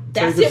 Yeah,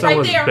 that's it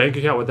right there. Bank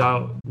account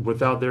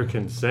without their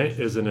consent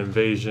is an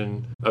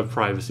invasion of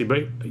privacy.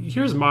 But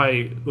here's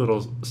my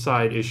little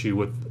side issue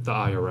with the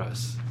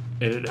IRS,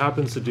 and it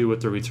happens to do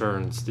with the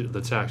returns,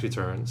 the tax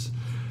returns.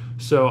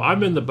 So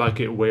I'm in the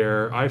bucket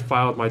where I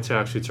filed my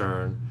tax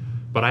return,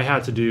 but I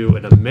had to do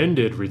an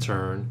amended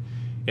return,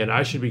 and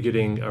I should be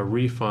getting a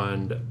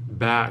refund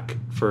back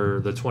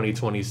for the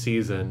 2020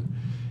 season.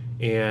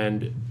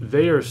 And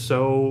they are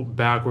so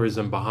backwards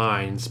and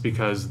behinds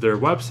because their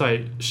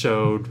website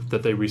showed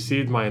that they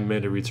received my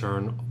amended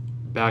return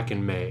back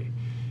in May,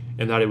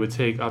 and that it would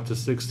take up to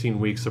 16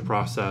 weeks to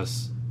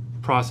process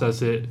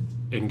it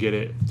and get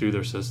it through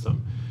their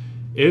system.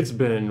 It's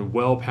been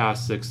well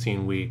past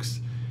 16 weeks,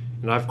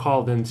 and I've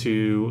called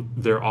into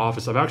their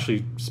office. I've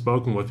actually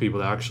spoken with people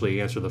that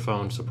actually answer the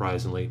phone,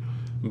 surprisingly,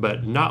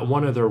 but not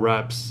one of their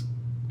reps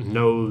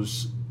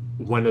knows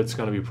when it's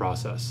going to be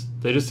processed.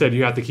 They just said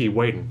you have to keep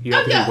waiting. You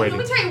have to keep waiting.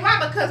 Let me tell you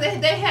why. Because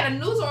they had a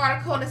news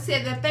article that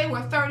said that they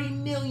were 30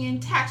 million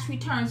tax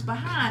returns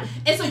behind.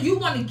 And so you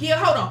want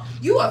to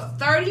you are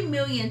 30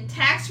 million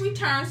tax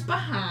returns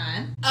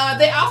behind.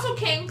 They also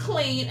came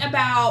clean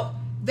about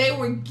they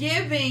were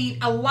giving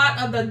a lot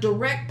of the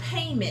direct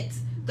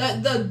payments,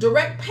 the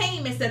direct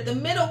payments that the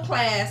middle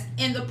class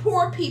and the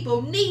poor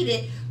people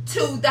needed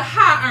to the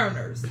high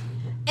earners.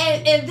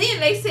 And then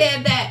they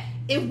said that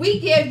if we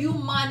give you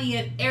money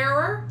in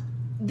error,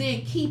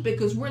 then keep it,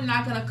 because we're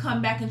not going to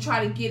come back and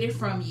try to get it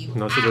from you.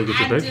 No, so they'll get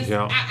your bank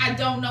account. I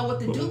don't know what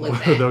to do with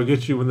that. They'll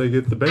get you when they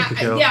get the bank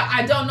account. Yeah,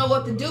 I don't know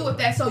what to do with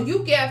that. So you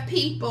give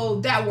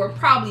people that were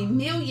probably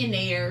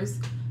millionaires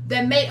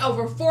that made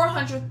over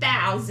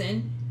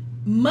 $400,000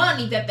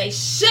 money that they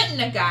shouldn't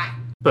have got.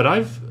 But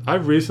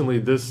I've recently,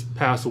 this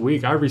past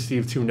week, I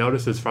received 2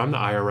 notices from the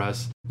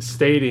IRS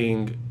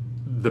stating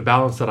the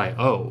balance that I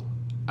owe,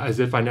 as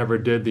if I never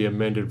did the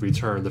amended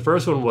return. The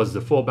first one was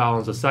the full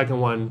balance. The second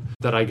one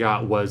that I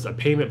got was a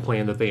payment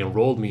plan that they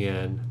enrolled me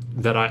in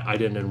that I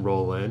didn't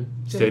enroll in,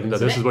 stating that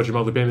this is what your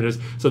monthly payment is.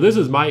 So this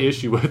is my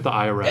issue with the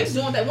IRS. They're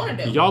doing what they want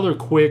to do. Y'all are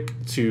quick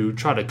to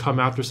try to come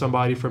after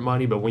somebody for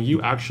money, but when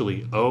you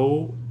actually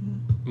owe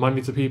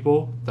money to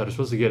people that are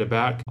supposed to get it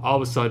back, all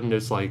of a sudden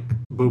it's like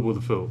boo-boo the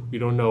foo. You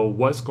don't know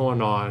what's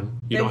going on.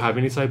 You don't have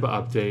any type of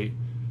update.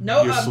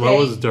 You're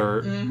slow as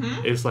dirt.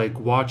 Mm-hmm. It's like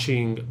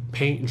watching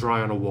paint dry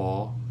on a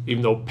wall,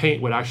 even though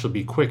paint would actually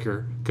be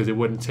quicker because it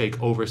wouldn't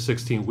take over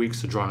 16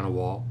 weeks to dry on a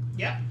wall.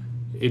 Yeah.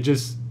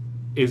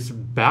 It's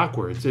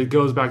backwards. It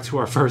goes back to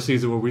our first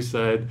season where we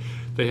said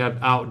they have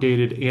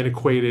outdated,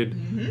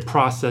 antiquated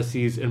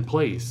processes in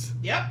place.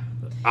 Yep.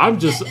 I'll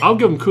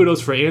give them kudos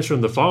for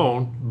answering the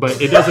phone,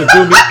 but it doesn't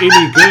do me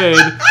any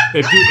good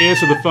if you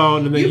answer the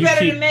phone and then you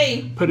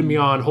keep putting me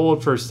on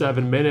hold for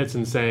 7 minutes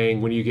and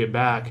saying when you get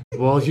back,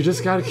 well, you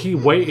just got to keep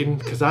waiting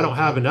because I don't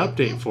have an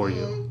update for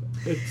you.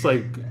 It's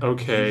like,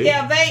 okay.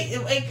 Yeah,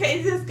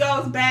 it just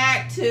goes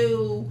back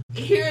to,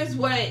 here's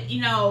what,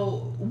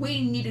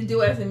 we need to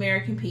do as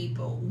American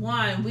people.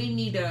 One, we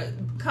need to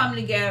come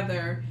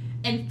together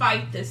and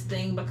fight this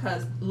thing,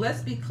 because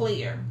let's be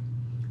clear,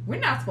 we're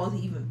not supposed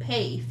to even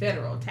pay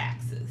federal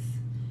taxes.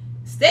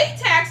 State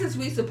taxes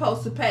we're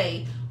supposed to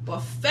pay, but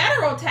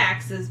federal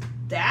taxes,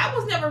 that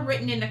was never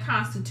written in the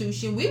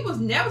Constitution. We was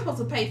never supposed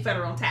to pay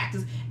federal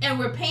taxes, and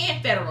we're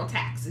paying federal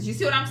taxes. You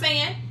see what I'm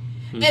saying?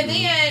 Mm-hmm. And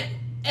then,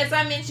 as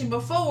I mentioned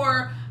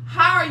before,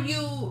 how are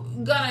you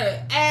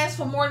gonna ask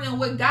for more than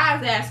what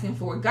God's asking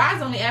for?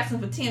 God's only asking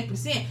for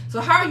 10%.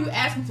 So how are you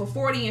asking for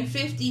 40 and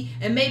 50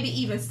 and maybe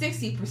even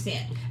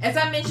 60%? As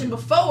I mentioned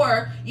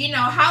before,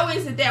 how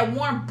is it that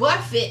Warren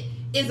Buffett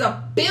is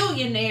a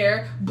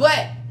billionaire,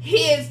 but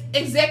his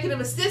executive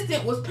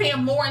assistant was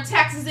paying more in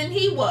taxes than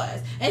he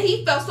was, and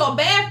he felt so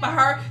bad for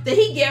her that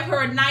he gave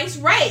her a nice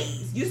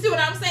raise? You see what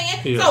I'm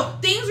saying? Yeah. So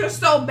things are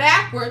so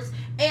backwards.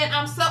 And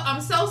I'm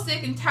so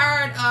sick and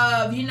tired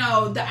of,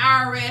 the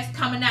IRS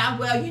coming out.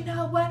 Well, you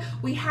know what?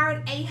 We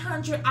hired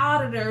 800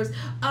 auditors.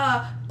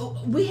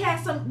 We had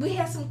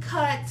some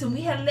cuts, and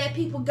we had to let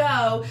people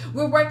go.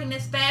 We're working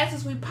as fast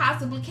as we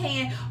possibly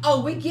can.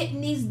 Oh, we're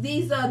getting these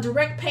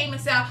direct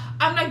payments out.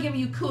 I'm not giving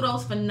you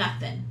kudos for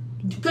nothing.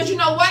 Because you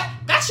know what?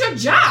 That's your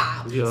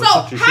job. Yeah,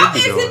 so how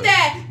is it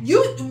that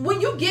when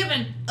you're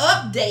giving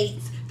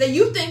updates, that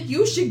you think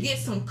you should get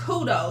some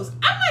kudos?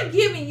 I'm not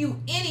giving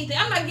you anything.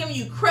 I'm not giving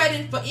you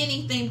credit for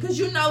anything, because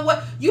you know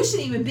what? You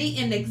shouldn't even be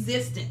in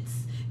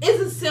existence.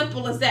 It's as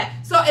simple as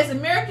that. So as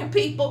American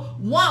people,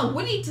 one,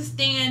 we need to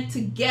stand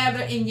together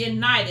and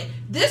united.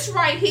 This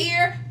right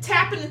here,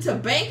 tapping into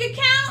bank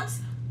accounts,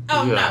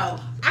 no.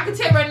 I can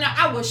tell you right now,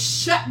 I will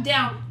shut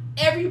down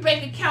every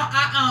bank account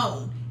I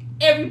own,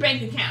 every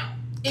bank account,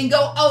 and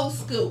go old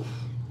school.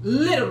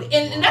 Literally.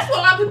 And that's what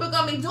a lot of people are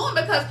going to be doing,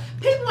 because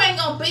people ain't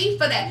going to be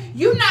for that.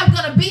 You're not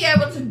going to be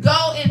able to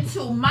go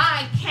into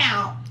my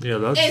account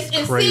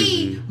and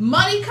crazy. See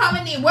money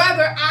coming in.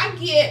 Whether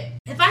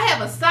if I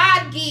have a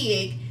side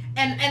gig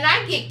and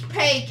I get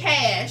paid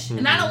cash,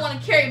 and I don't want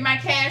to carry my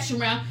cash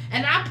around,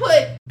 and I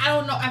put,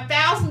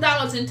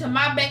 $1,000 into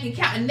my bank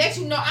account, and next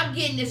thing you know, I'm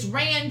getting this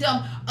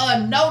random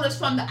notice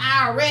from the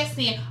IRS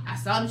saying, I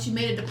saw that you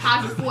made a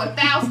deposit for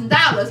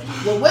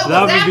 $1,000. Well, what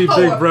was that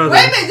for? Big Brother.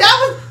 Wait a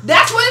minute,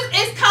 that's what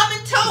it's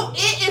coming to.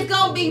 It is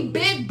going to be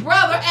Big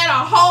Brother at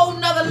a whole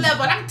nother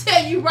level. And I can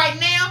tell you right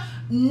now,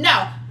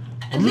 no.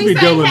 I'm going to be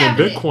dealing in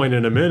Bitcoin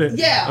in a minute.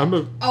 Yeah. I'm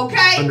going to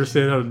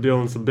understand how to deal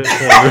in some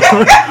Bitcoin.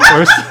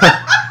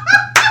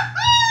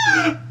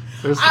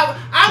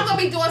 I'm going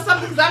to be doing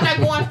something because I'm not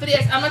going for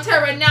this. I'm going to tell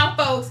you right now,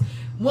 folks.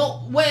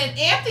 When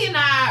Anthony and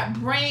I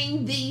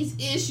bring these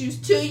issues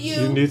to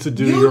you, you need to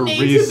do your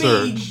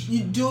research.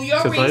 Do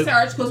your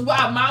research, because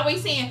I'm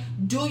always saying,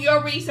 do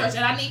your research,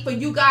 and I need for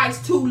you guys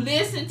to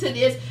listen to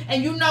this.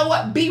 And you know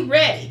what? Be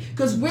ready,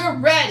 because we're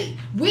ready.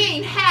 We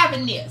ain't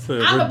having this.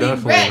 I'm gonna be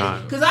ready,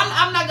 because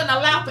I'm not gonna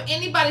allow for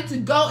anybody to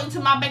go into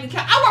my bank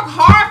account. I work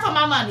hard for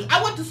my money.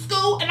 I went to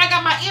school and I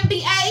got my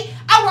MBA.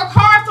 I work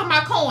hard for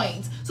my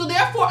coins. So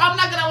therefore, I'm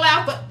not going to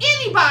allow for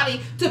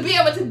anybody to be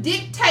able to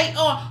dictate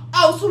on,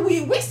 so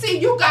we see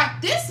you got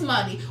this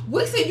money.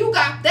 We see you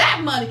got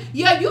that money.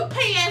 Yeah, you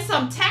paying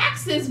some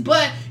taxes,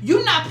 but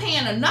you're not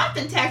paying enough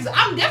in taxes.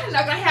 I'm definitely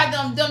not going to have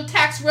them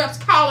tax reps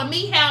calling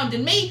me,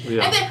 hounding me.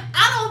 Yeah. And then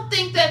I don't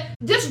think that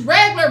just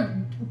regular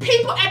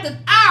people at the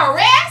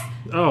IRS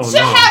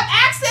should have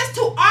access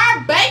to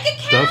our bank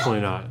account.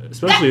 Definitely not.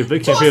 Especially if they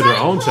can't pay their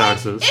own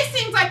taxes. It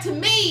seems like to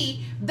me,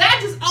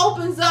 that just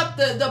opens up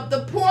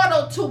the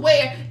portal to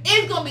where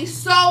it's going to be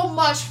so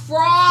much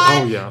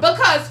fraud.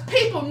 Because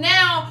people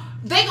now,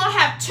 they're going to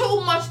have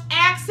too much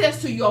access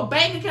to your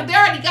bank account. They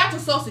already got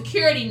your social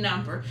security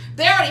number.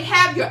 They already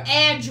have your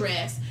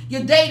address,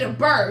 your date of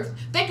birth.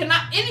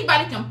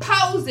 Anybody can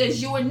pose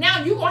as you, and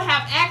now you're going to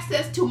have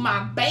access to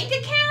my bank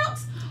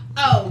accounts?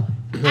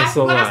 When I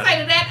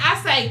say to that,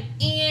 I say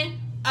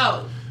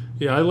N-O.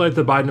 Yeah, I like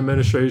the Biden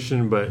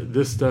administration, but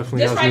this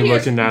definitely has me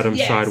looking at him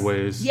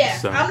sideways.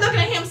 Yes, so. I'm looking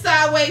at him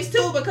sideways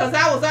too, because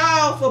I was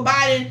all for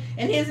Biden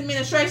and his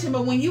administration.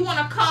 But when you want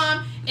to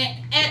come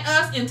at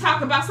us and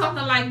talk about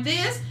something like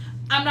this,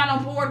 I'm not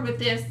on board with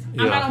this.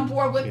 I'm not on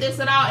board with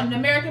this at all. And the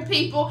American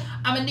people,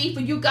 I'm going to need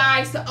for you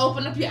guys to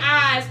open up your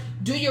eyes,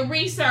 do your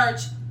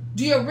research,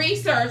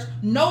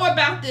 know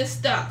about this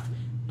stuff.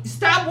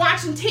 Stop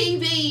watching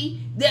TV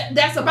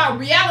that's about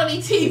reality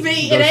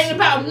TV. It ain't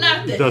about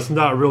nothing. That's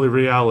not really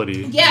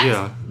reality. Yes.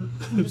 Yeah.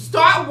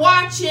 Start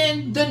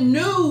watching the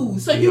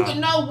news so you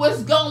can know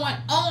what's going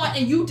on,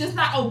 and you just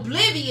not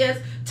oblivious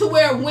to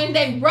where when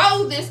they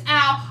roll this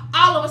out,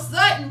 all of a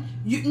sudden,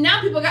 now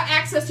people got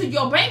access to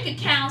your bank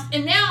accounts,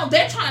 and now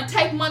they're trying to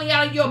take money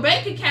out of your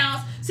bank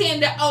accounts,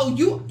 saying that,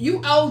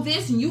 you owe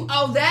this and you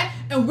owe that,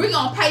 and we're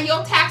going to pay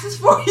your taxes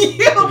for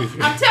you.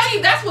 I'm telling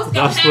you, that's what's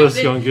going to happen. That's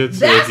what's going to get to.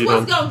 That's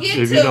what's going to get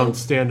to. If you don't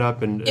stand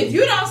up and if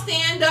you don't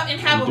stand up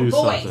and have a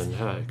voice.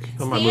 Heck,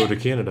 I might move to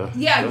Canada.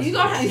 Yeah, you're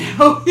going to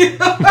have...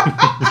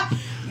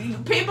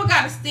 People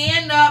got to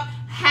stand up,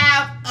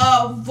 have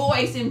a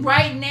voice, and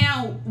right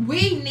now,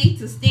 we need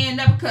to stand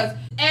up, because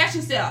ask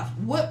yourself,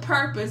 what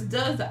purpose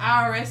does the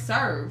IRS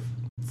serve?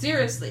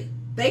 Seriously,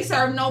 they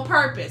serve no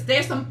purpose.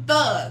 There's some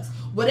thugs.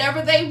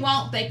 Whatever they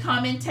want, they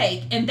come and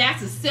take. And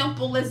that's as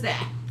simple as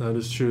that. That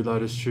is true.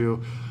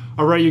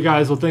 All right, you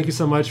guys. Well, thank you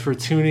so much for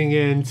tuning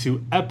in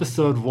to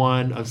episode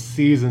 1 of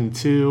season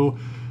 2.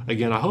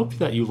 Again, I hope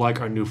that you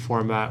like our new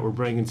format. We're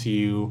bringing to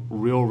you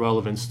real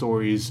relevant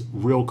stories,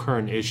 real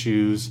current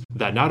issues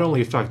that not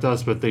only affect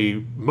us, but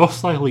they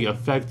most likely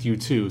affect you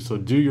too. So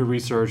do your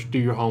research, do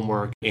your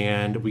homework,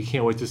 and we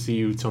can't wait to see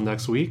you till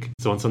next week.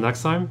 So until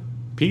next time,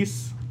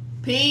 peace.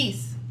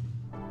 Peace.